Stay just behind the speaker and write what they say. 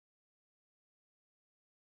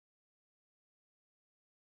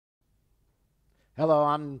Hello,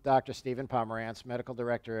 I'm Dr. Stephen Pomerantz, Medical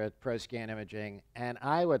Director at ProScan Imaging, and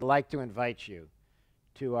I would like to invite you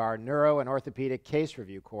to our neuro and orthopedic case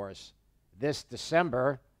review course this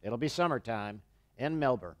December. It'll be summertime in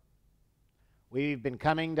Melbourne. We've been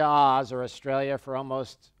coming to Oz or Australia for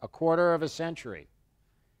almost a quarter of a century,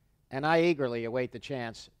 and I eagerly await the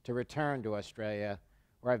chance to return to Australia,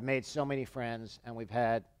 where I've made so many friends and we've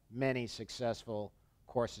had many successful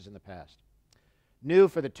courses in the past. New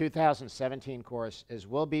for the 2017 course is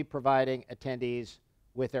we'll be providing attendees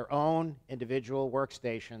with their own individual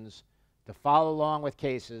workstations to follow along with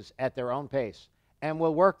cases at their own pace, and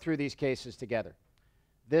we'll work through these cases together.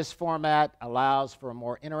 This format allows for a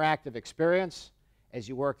more interactive experience as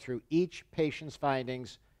you work through each patient's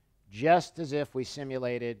findings, just as if we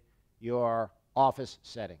simulated your office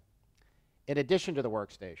setting. In addition to the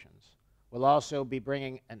workstations, we'll also be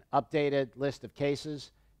bringing an updated list of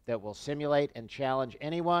cases that will simulate and challenge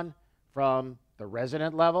anyone from the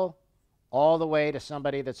resident level all the way to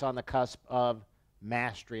somebody that's on the cusp of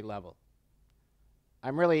mastery level.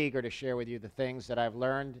 I'm really eager to share with you the things that I've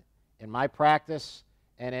learned in my practice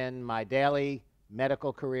and in my daily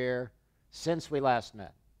medical career since we last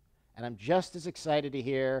met. And I'm just as excited to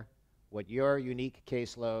hear what your unique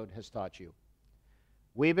caseload has taught you.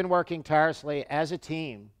 We've been working tirelessly as a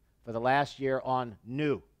team for the last year on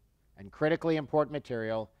new and critically important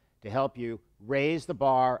material to help you raise the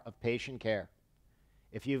bar of patient care.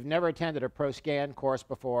 If you've never attended a ProScan course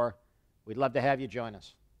before, we'd love to have you join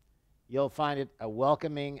us. You'll find it a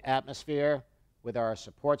welcoming atmosphere with our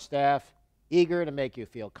support staff, eager to make you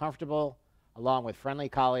feel comfortable, along with friendly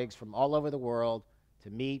colleagues from all over the world to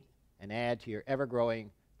meet and add to your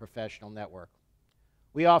ever-growing professional network.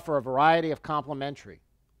 We offer a variety of complimentary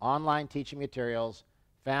online teaching materials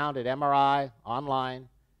found at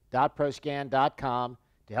MRIonline.proscan.com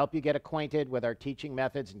to help you get acquainted with our teaching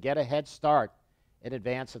methods and get a head start in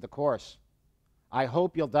advance of the course. I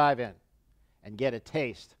hope you'll dive in and get a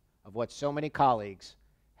taste of what so many colleagues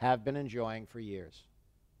have been enjoying for years.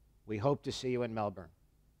 We hope to see you in Melbourne.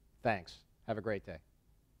 Thanks. Have a great day.